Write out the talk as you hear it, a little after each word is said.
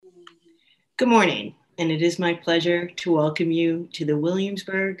Good morning, and it is my pleasure to welcome you to the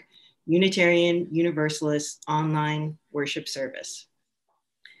Williamsburg Unitarian Universalist online worship service.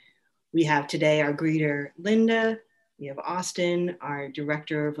 We have today our greeter, Linda. We have Austin, our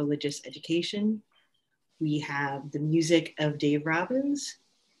Director of Religious Education. We have the music of Dave Robbins,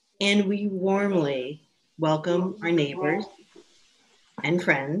 and we warmly welcome our neighbors and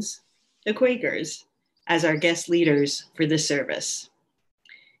friends, the Quakers, as our guest leaders for this service.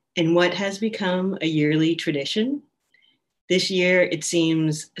 In what has become a yearly tradition, this year it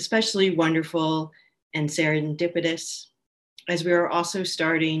seems especially wonderful and serendipitous as we are also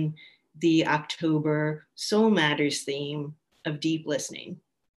starting the October Soul Matters theme of deep listening.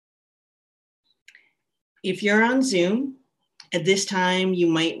 If you're on Zoom, at this time you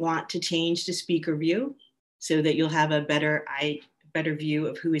might want to change to speaker view so that you'll have a better view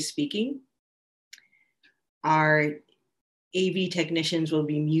of who is speaking. Our AV technicians will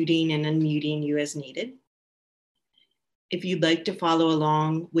be muting and unmuting you as needed. If you'd like to follow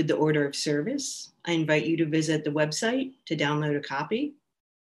along with the order of service, I invite you to visit the website to download a copy.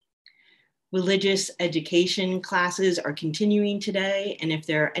 Religious education classes are continuing today, and if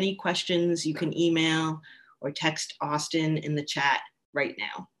there are any questions, you can email or text Austin in the chat right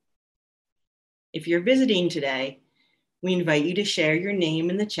now. If you're visiting today, we invite you to share your name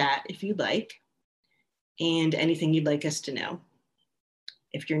in the chat if you'd like, and anything you'd like us to know.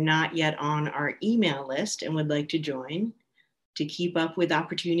 If you're not yet on our email list and would like to join to keep up with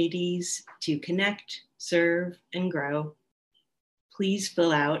opportunities to connect, serve, and grow, please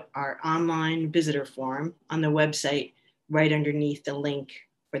fill out our online visitor form on the website right underneath the link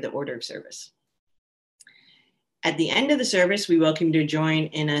for the order of service. At the end of the service, we welcome you to join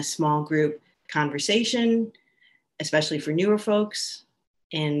in a small group conversation, especially for newer folks,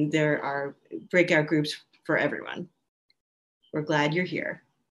 and there are breakout groups for everyone. We're glad you're here.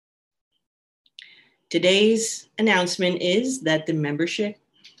 Today's announcement is that the membership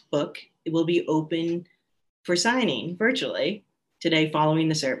book will be open for signing virtually today following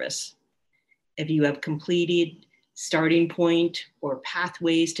the service. If you have completed starting point or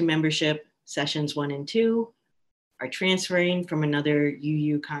pathways to membership sessions 1 and 2, are transferring from another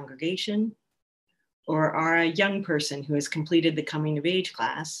UU congregation, or are a young person who has completed the coming of age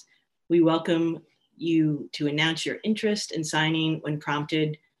class, we welcome you to announce your interest in signing when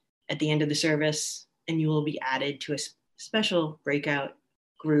prompted at the end of the service, and you will be added to a special breakout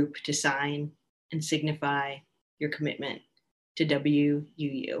group to sign and signify your commitment to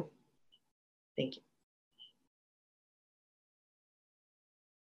WUU. Thank you.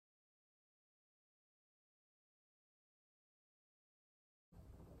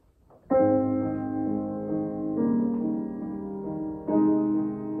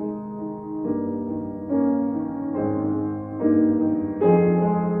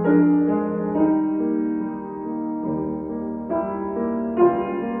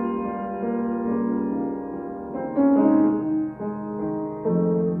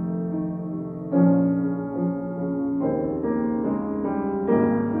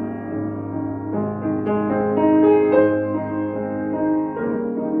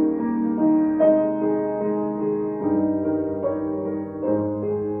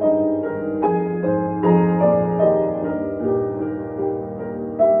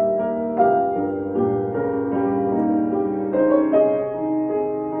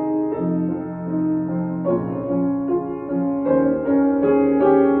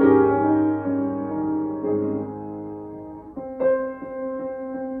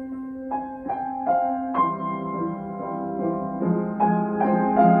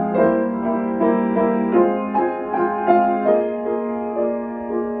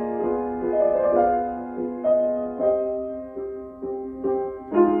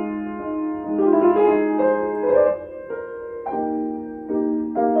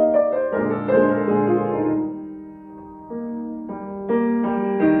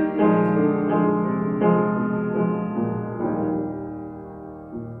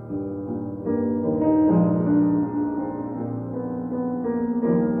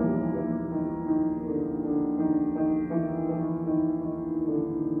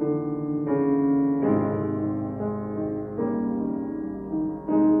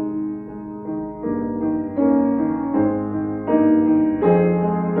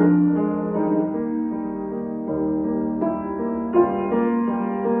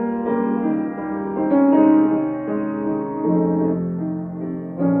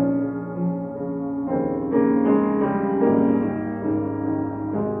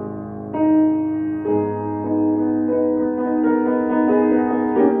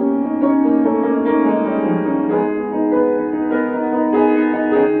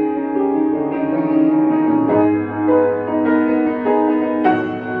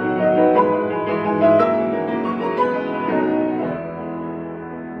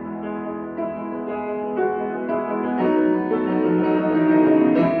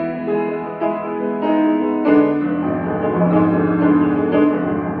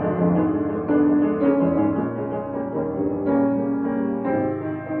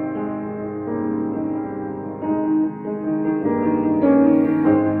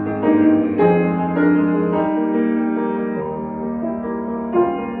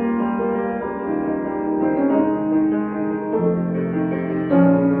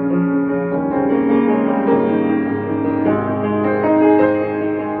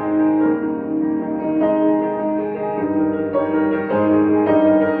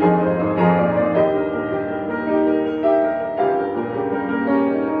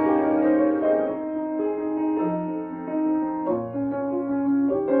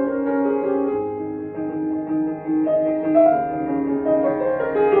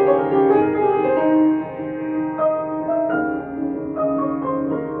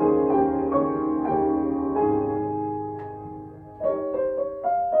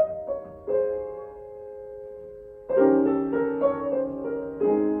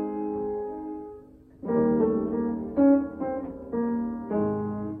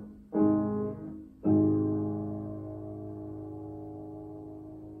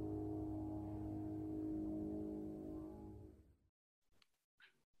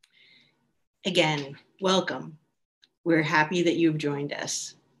 Again, welcome. We're happy that you've joined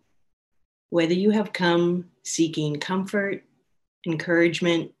us. Whether you have come seeking comfort,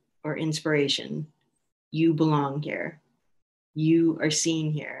 encouragement, or inspiration, you belong here. You are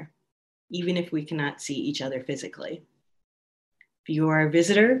seen here, even if we cannot see each other physically. If you are a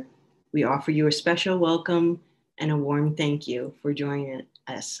visitor, we offer you a special welcome and a warm thank you for joining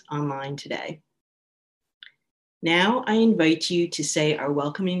us online today. Now I invite you to say our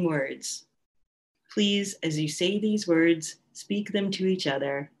welcoming words. Please, as you say these words, speak them to each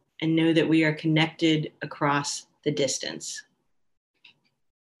other and know that we are connected across the distance.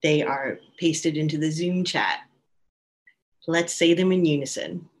 They are pasted into the Zoom chat. Let's say them in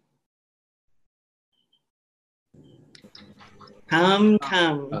unison. Come,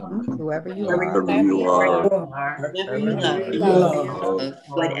 Whoever you are, whatever you love,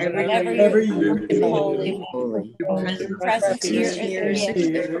 whatever you is holy. Your presence here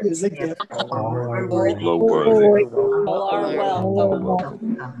is a gift. All are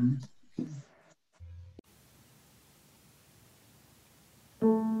welcome.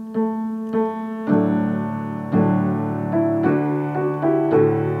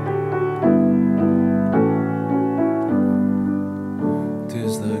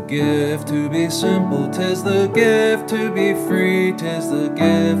 Gift to be simple, 'tis the gift to be free, 'tis the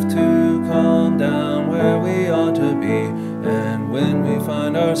gift to calm down where we ought to be. And when we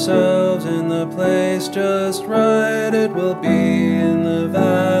find ourselves in the place just right, it will be in the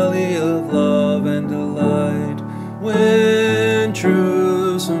valley of love and delight. When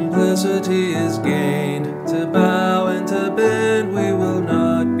true simplicity is gained, to bow and to bend, we will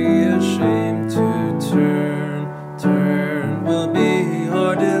not be ashamed to turn will be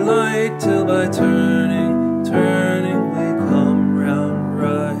our delight, till by turning we come round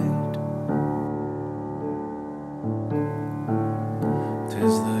right.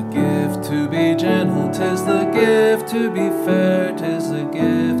 'Tis the gift to be gentle, 'tis the gift to be fair, 'tis the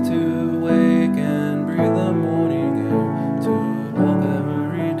gift to wake and breathe the morning air, to walk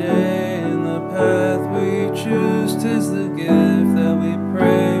every day in the path we choose. 'Tis the gift that we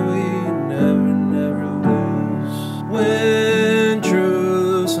pray we never lose. When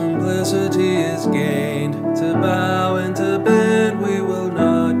true simplicity is gained, to bow and to bend, we will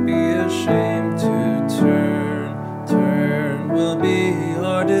not be ashamed to turn will be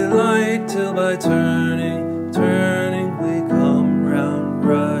our delight, till by turning we come round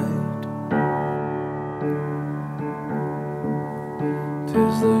right.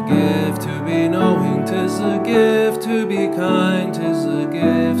 'Tis the gift to be knowing, 'tis the gift to be kind, 'tis the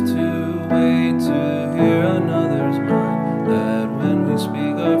gift to wait to hear another's mind, that when we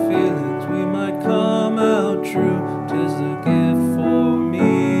speak our feelings we might come out true. 'Tis the gift for me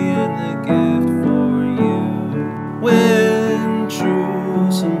and the gift for you. When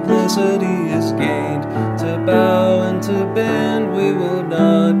true simplicity is gained, to bow and to bend, we will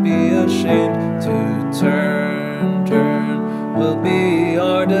not be ashamed to turn will be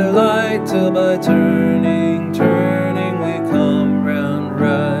our delight, till by turning we come round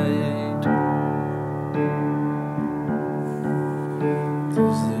right.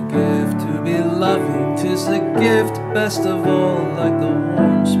 'Tis the gift to be loving, 'tis the gift best of all, like the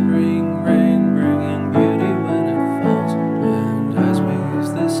warm spring rain bringing beauty when it falls. And as we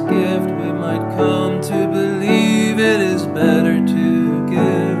use this gift, we might come to believe it is better to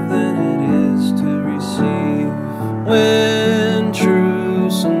give than it is to receive. When true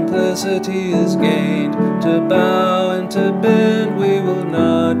simplicity is gained, to bow and to bend, we will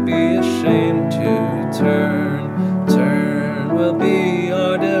not be ashamed to turn will be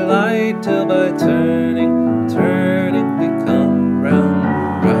our delight, till by turning we come round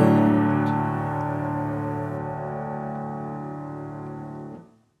right.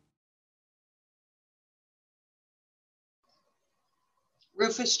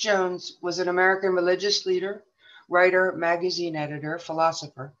 Rufus Jones was an American religious leader, writer, magazine editor,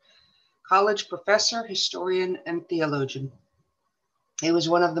 philosopher, college professor, historian, and theologian. He was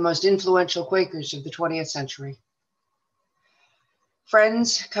one of the most influential Quakers of the 20th century.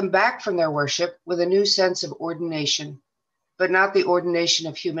 Friends come back from their worship with a new sense of ordination, but not the ordination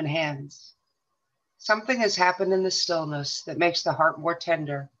of human hands. Something has happened in the stillness that makes the heart more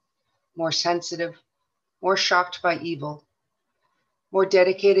tender, more sensitive, more shocked by evil, more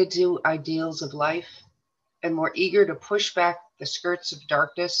dedicated to ideals of life, and more eager to push back the skirts of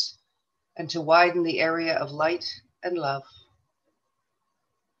darkness and to widen the area of light and love.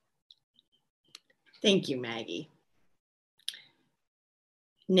 Thank you, Maggie.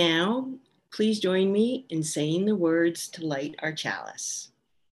 Now, please join me in saying the words to light our chalice.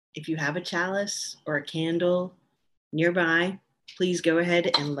 If you have a chalice or a candle nearby, please go ahead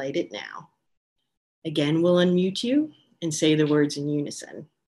and light it now. Again, we'll unmute you and say the words in unison.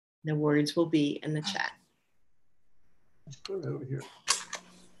 The words will be in the chat.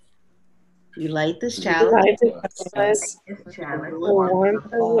 You light this chalice Light the chalice, the warmth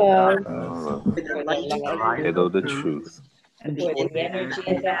of love, with the light light of the truth, and for the energy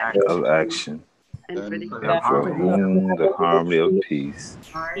of of action, and for and for whom the harmony of peace,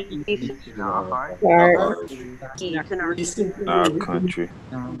 peace in our hearts, peace in our in our country,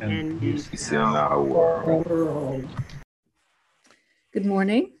 and peace in our world. Good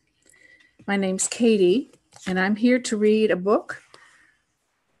morning. My name's Katie, and I'm here to read a book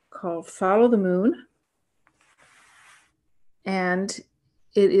called Follow the Moon. And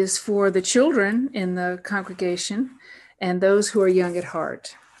it is for the children in the congregation and those who are young at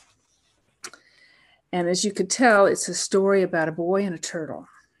heart. And as you could tell, it's a story about a boy and a turtle.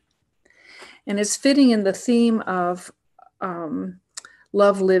 And it's fitting in the theme of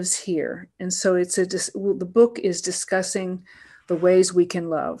love lives here. And so the book is discussing the ways we can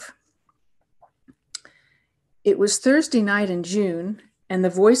love. It was Thursday night in June, and the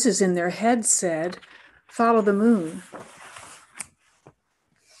voices in their heads said, "Follow the moon."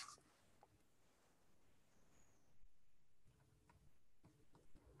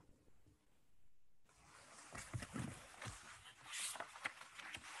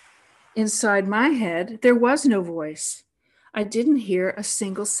 Inside my head, there was no voice. I didn't hear a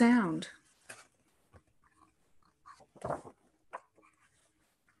single sound.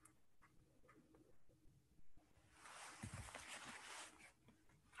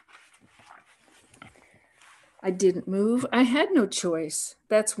 I didn't move. I had no choice.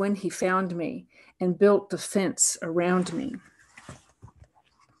 That's when he found me and built the fence around me.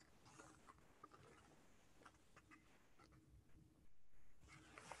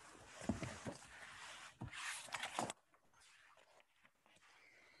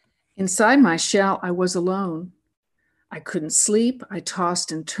 Inside my shell, I was alone. I couldn't sleep. I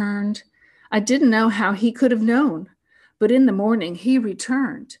tossed and turned. I didn't know how he could have known, but in the morning he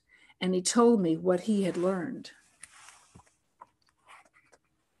returned and he told me what he had learned.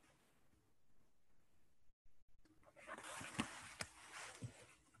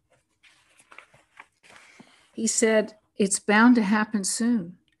 He said, "It's bound to happen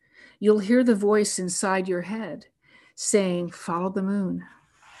soon. You'll hear the voice inside your head saying, 'Follow the moon.'"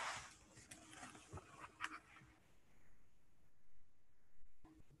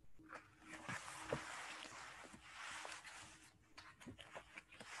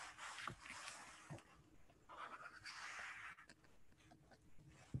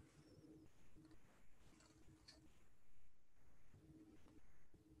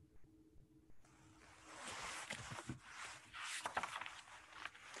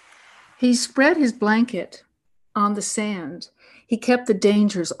 He spread his blanket on the sand. He kept the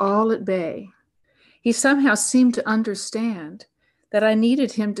dangers all at bay. He somehow seemed to understand that I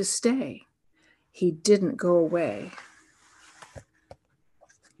needed him to stay. He didn't go away.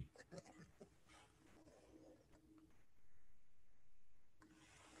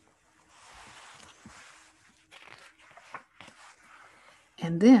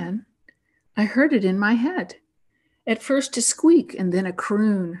 And then I heard it in my head. At first a squeak and then a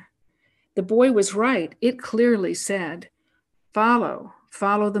croon. The boy was right. It clearly said, "Follow,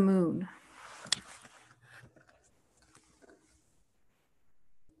 follow the moon."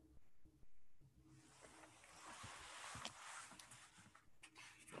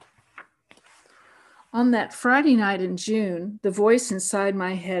 On that Friday night in June, the voice inside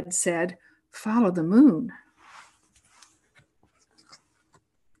my head said, "Follow the moon."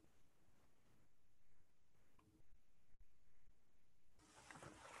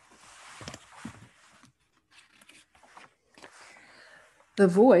 The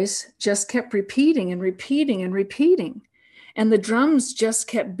voice just kept repeating and repeating and repeating, and the drums just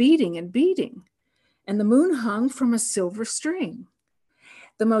kept beating and beating, and the moon hung from a silver string.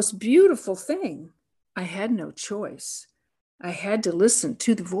 The most beautiful thing, I had no choice. I had to listen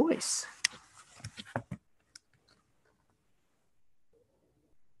to the voice.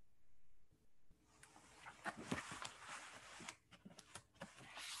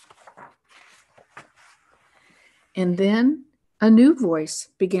 And then a new voice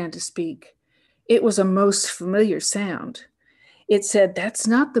began to speak. It was a most familiar sound. It said, "That's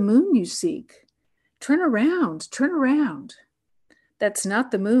not the moon you seek. Turn around, turn around. That's not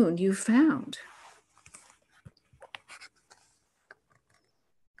the moon you found."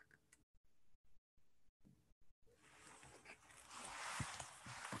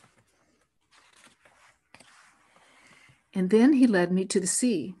 And then he led me to the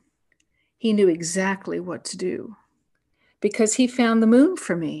sea. He knew exactly what to do because he found the moon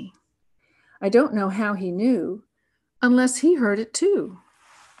for me. I don't know how he knew, unless he heard it too.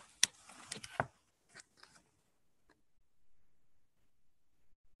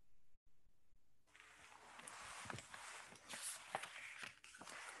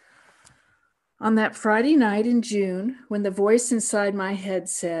 On that Friday night in June, when the voice inside my head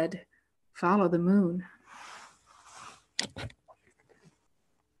said, "Follow the moon,"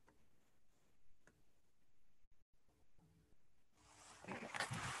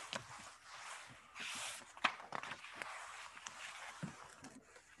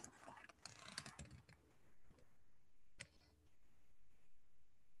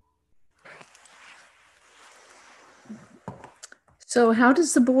 So how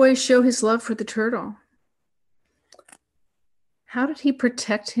does the boy show his love for the turtle? How did he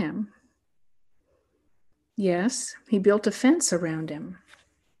protect him? Yes, he built a fence around him.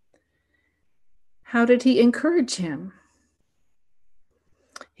 How did he encourage him?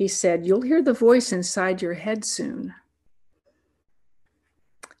 He said, "You'll hear the voice inside your head soon."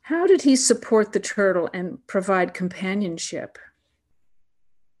 How did he support the turtle and provide companionship?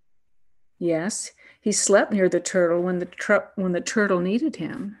 Yes, he slept near the turtle when the turtle needed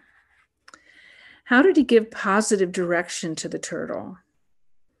him. How did he give positive direction to the turtle?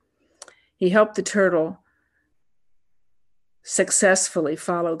 He helped the turtle successfully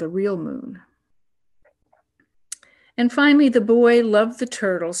follow the real moon. And finally, the boy loved the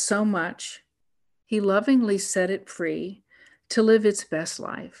turtle so much, he lovingly set it free to live its best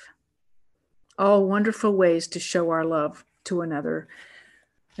life. All wonderful ways to show our love to another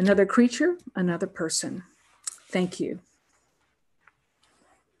creature, another person. Thank you.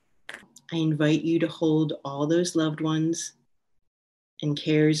 I invite you to hold all those loved ones and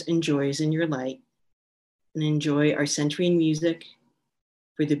cares and joys in your light and enjoy our centering music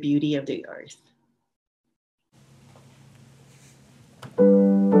for the beauty of the earth.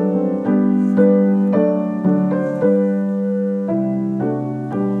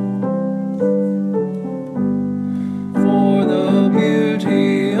 For the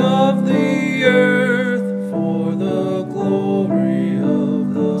beauty of the earth, for the glory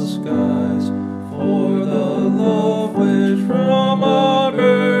of the skies, for the love which from our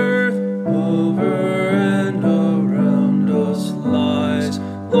birth over and around us lies.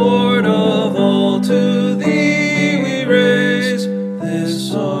 Lord of all, to thee we raise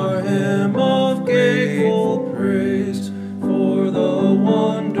this our hymn of grateful praise, for the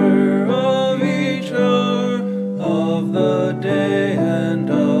wonder of each hour of the day and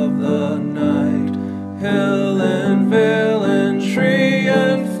of the night. Hill and vale and tree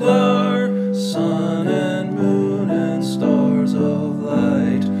and flower, sun and moon and stars of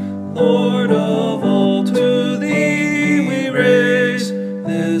light. Lord of all, to thee we raise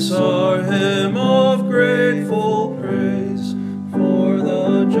this our hymn of grateful praise, for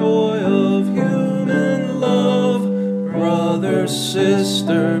the joy of human love, brother,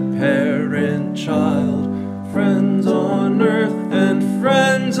 sister, parent, child, friends on earth and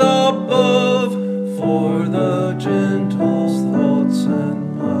friends above, for the gentle thoughts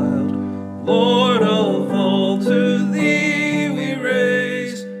and mild. Lord of all, to thee we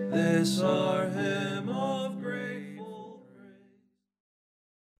raise this our hymn of grateful praise.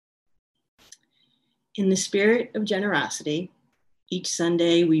 In the spirit of generosity, each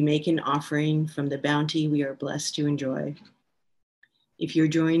Sunday we make an offering from the bounty we are blessed to enjoy. If you're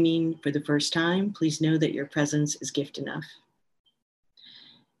joining for the first time, please know that your presence is gift enough.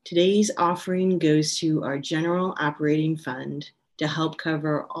 Today's offering goes to our general operating fund to help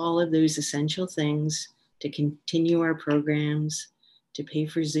cover all of those essential things to continue our programs, to pay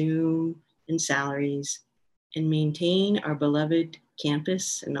for Zoom and salaries, and maintain our beloved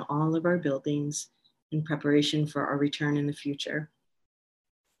campus and all of our buildings in preparation for our return in the future.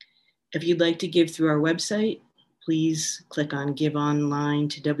 If you'd like to give through our website, please click on Give Online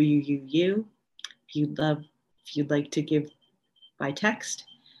to WUU. If you'd like to give by text,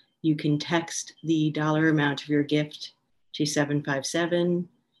 you can text the dollar amount of your gift to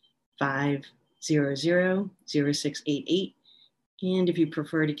 757-500-0688. And if you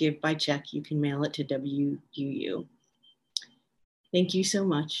prefer to give by check, you can mail it to WUU. Thank you so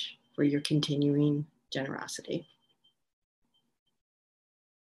much for your continuing generosity.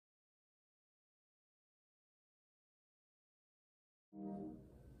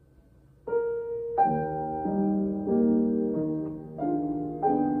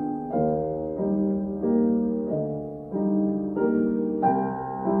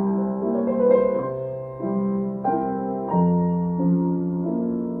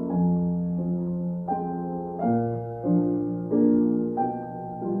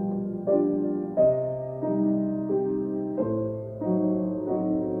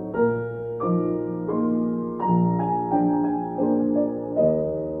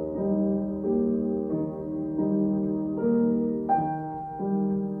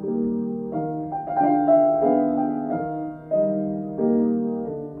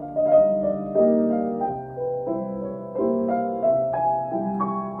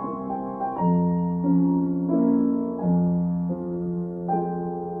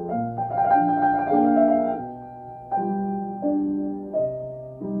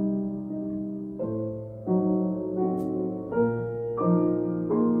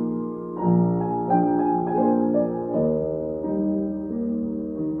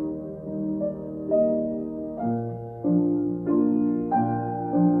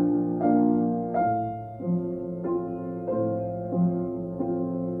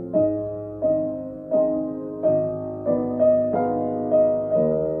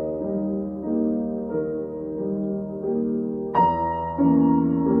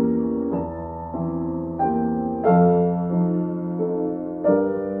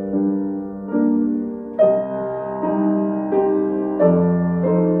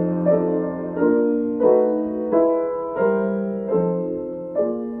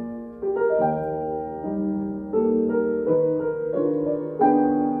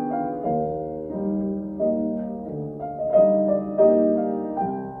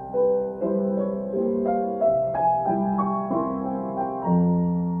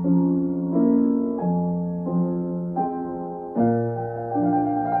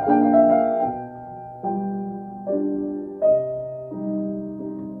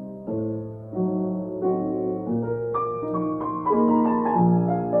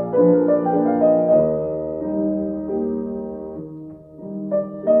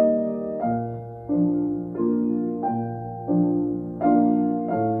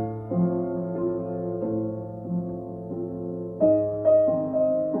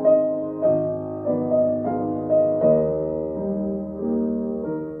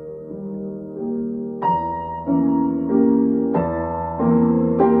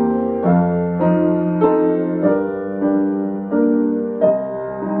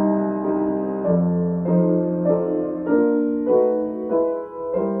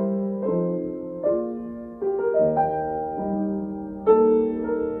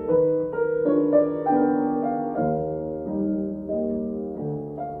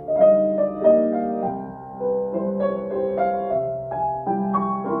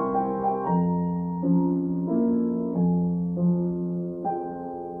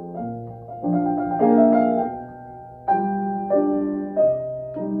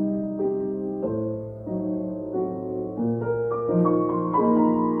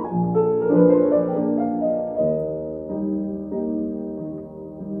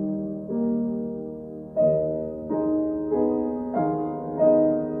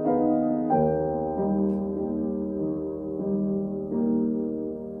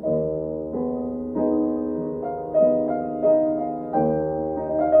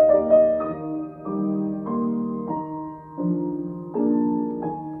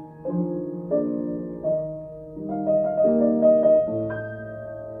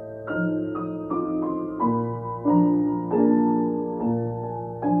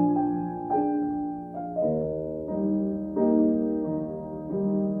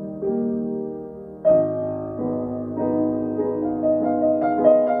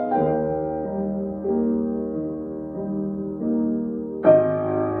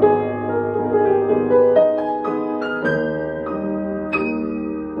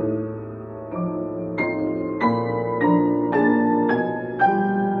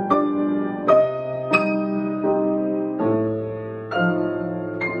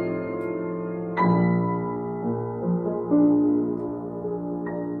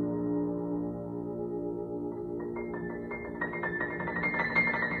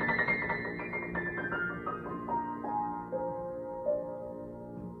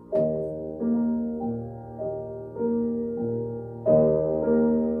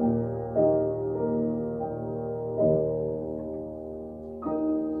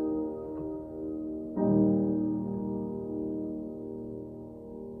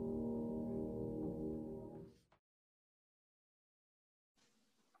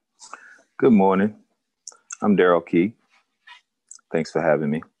 Good morning. I'm Daryl Key. Thanks for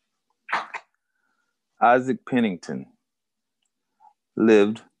having me. Isaac Pennington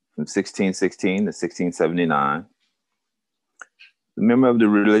lived from 1616 to 1679. A member of the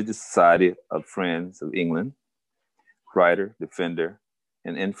Religious Society of Friends of England, writer, defender,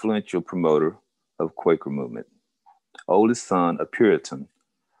 and influential promoter of Quaker movement. Oldest son of Puritan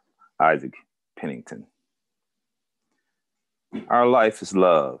Isaac Pennington. Our life is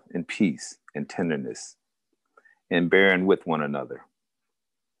love and peace and tenderness and bearing with one another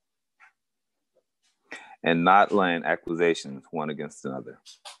and not laying accusations one against another,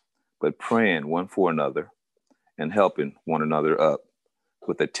 but praying one for another and helping one another up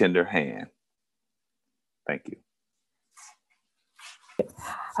with a tender hand. Thank you.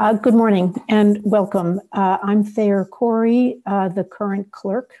 Good morning and welcome. I'm Thayer Corey, the current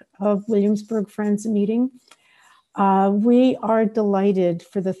clerk of Williamsburg Friends Meeting. We are delighted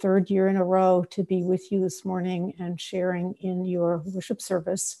for the third year in a row to be with you this morning and sharing in your worship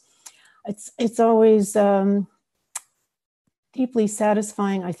service. It's always deeply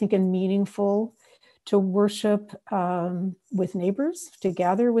satisfying, I think, and meaningful to worship with neighbors, to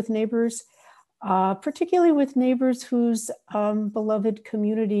gather with neighbors, particularly with neighbors whose beloved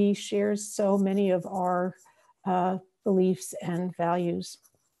community shares so many of our beliefs and values.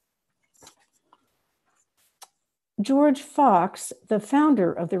 George Fox, the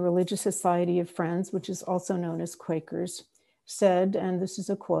founder of the Religious Society of Friends, which is also known as Quakers, said, and this is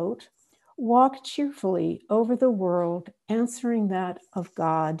a quote, "Walk cheerfully over the world, answering that of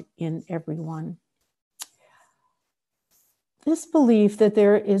God in everyone." This belief that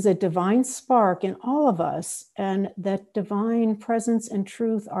there is a divine spark in all of us and that divine presence and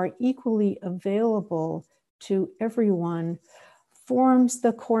truth are equally available to everyone forms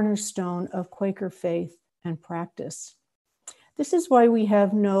the cornerstone of Quaker faith and practice. This is why we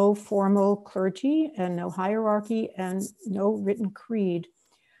have no formal clergy and no hierarchy and no written creed.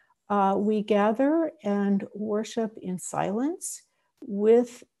 We gather and worship in silence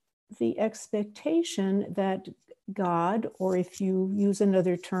with the expectation that God, or if you use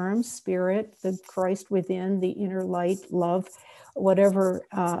another term, spirit, the Christ within, the inner light, love, whatever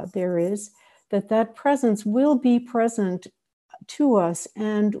there is, that presence will be present to us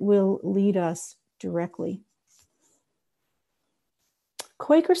and will lead us directly.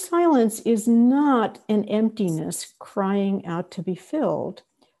 Quaker silence is not an emptiness crying out to be filled,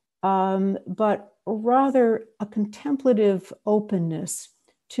 but rather a contemplative openness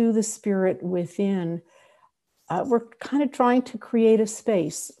to the spirit within. We're kind of trying to create a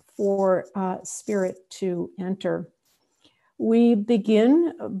space for spirit to enter. We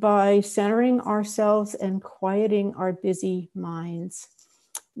begin by centering ourselves and quieting our busy minds.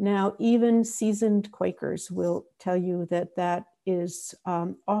 Now, even seasoned Quakers will tell you that that is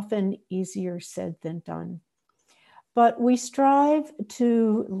often easier said than done. But we strive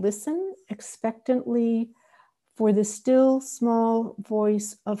to listen expectantly for the still small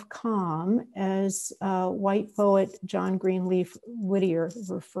voice of calm, as white poet John Greenleaf Whittier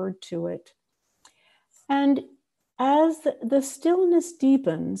referred to it. And as the stillness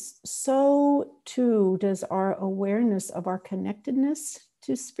deepens, so too does our awareness of our connectedness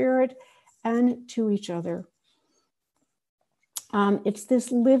to spirit and to each other. It's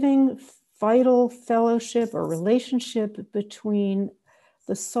this living, vital fellowship or relationship between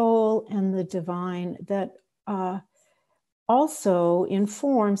the soul and the divine that also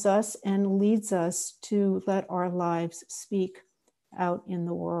informs us and leads us to let our lives speak out in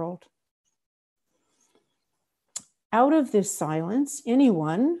the world. Out of this silence,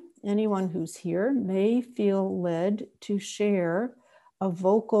 anyone who's here may feel led to share a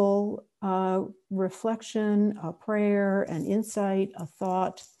vocal reflection, a prayer, an insight, a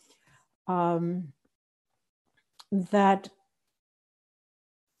thought that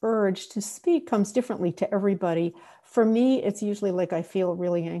urge to speak comes differently to everybody. For me, it's usually like I feel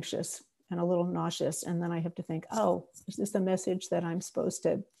really anxious and a little nauseous, and then I have to think, oh, is this a message that I'm supposed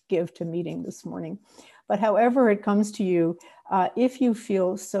to give to meeting this morning? But however it comes to you, if you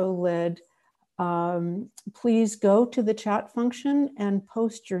feel so led, please go to the chat function and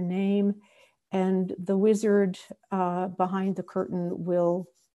post your name, and the wizard behind the curtain will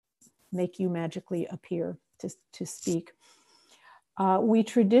make you magically appear to speak. We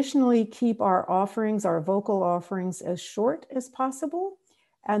traditionally keep our offerings, our vocal offerings, as short as possible,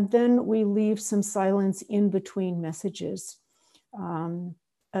 and then we leave some silence in between messages.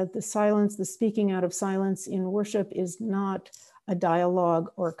 The speaking out of silence in worship is not a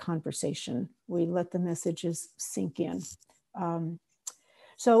dialogue or conversation. We let the messages sink in.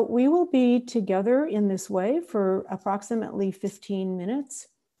 So we will be together in this way for approximately 15 minutes.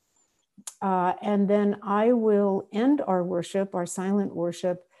 And then I will end our worship, our silent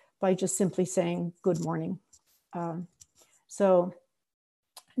worship, by just simply saying good morning. So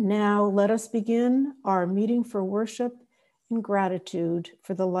now let us begin our meeting for worship in gratitude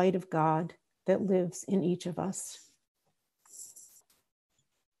for the light of God that lives in each of us.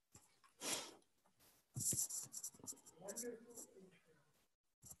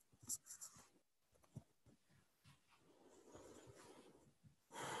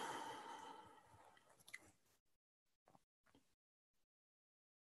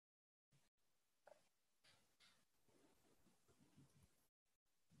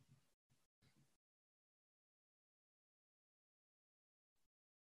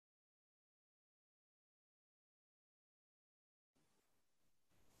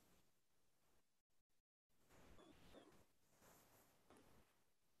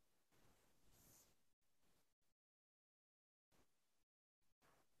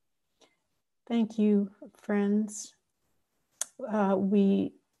 Thank you, friends. When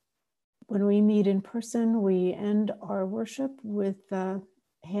we meet in person, we end our worship with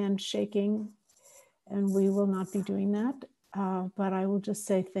handshaking, and we will not be doing that. But I will just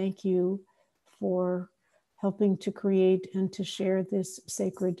say thank you for helping to create and to share this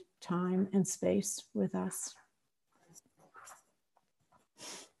sacred time and space with us.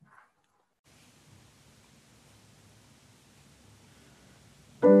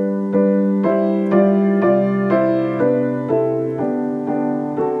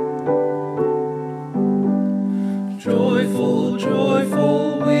 Joyful,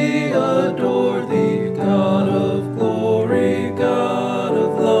 joyful, we adore thee, God of glory, God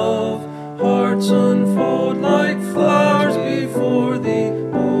of love. Hearts unfold like flowers before thee,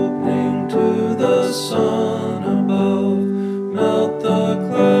 opening to the sun above. Melt the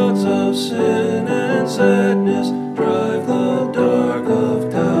clouds of sin and sadness, drive the dark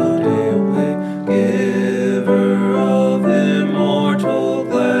of doubt away. Giver of immortal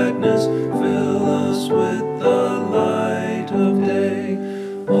gladness, fill us with the light of day.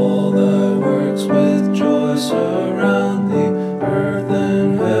 All thy works with joy surround thee, earth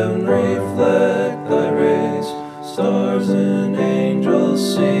and heaven reflect thy rays. Stars and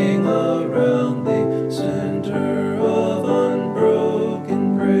angels sing around thee, center of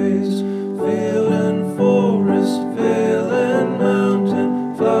unbroken praise. Field and forest, vale and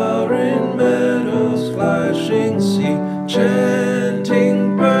mountain, flowering meadows, flashing sea,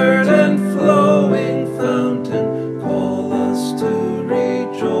 chanting bird and flowing fountain, call us to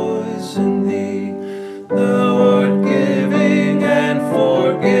rejoice in thee. Thou art giving and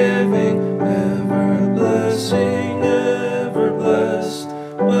forgiving, ever blessing, ever blessed,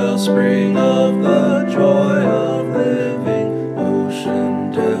 wellspring of the joy of living,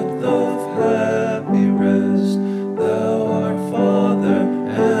 ocean depth of happy rest. Thou art Father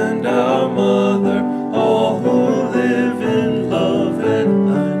and our Mother, all who live in love and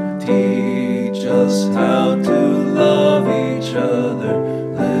light. Teach us how to love each other,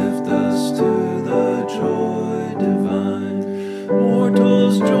 lift us to the joy divine.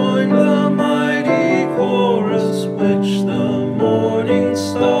 Mortals join the mighty chorus which the morning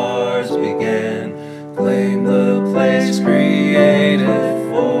stars began. Claim the place created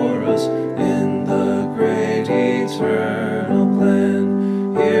for us in the great eternal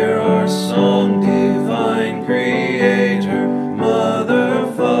plan. Hear our song, divine Creator,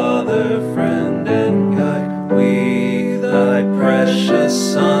 Mother, Father, friend, and guide. We, thy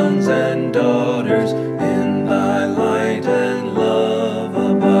precious sons and daughters, in thy light and love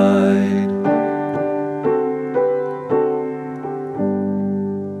abide.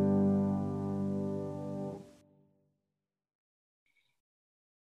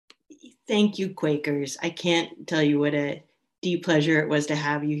 Thank you, Quakers. I can't tell you what a deep pleasure it was to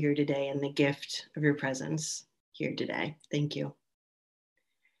have you here today and the gift of your presence here today. Thank you.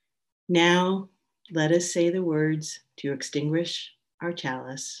 Now, let us say the words to extinguish our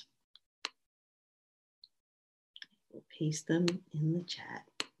chalice. We'll paste them in the chat.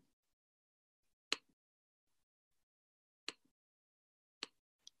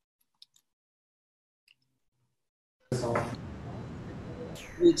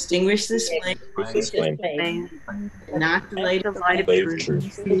 We extinguish this flame, not the light of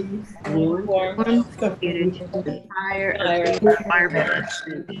truth, warm community, the fire of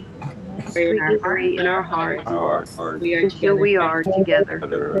passion. In our hearts, we are together. We are together.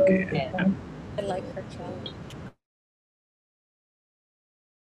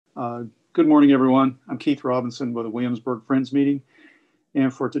 Good morning, everyone. I'm Keith Robinson with the Williamsburg Friends Meeting.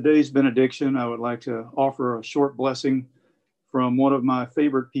 And for today's benediction, I would like to offer a short blessing from one of my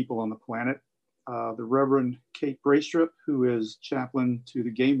favorite people on the planet. the Reverend Kate Braystrip, who is chaplain to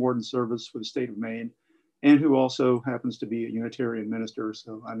the Game Warden Service for the state of Maine, and who also happens to be a Unitarian minister.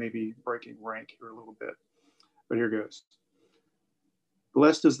 So I may be breaking rank here a little bit, but here goes.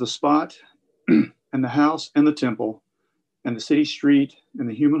 Blessed is the spot and the house and the temple and the city street and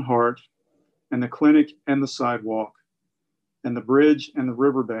the human heart and the clinic and the sidewalk and the bridge and the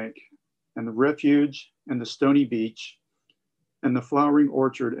riverbank and the refuge and the stony beach and the flowering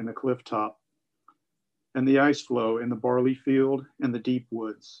orchard and the cliff top and the ice floe and the barley field and the deep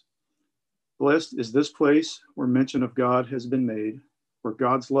woods. Blessed is this place where mention of God has been made, where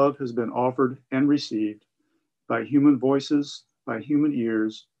God's love has been offered and received by human voices, by human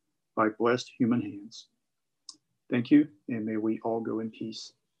ears, by blessed human hands. Thank you, and may we all go in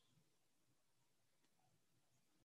peace.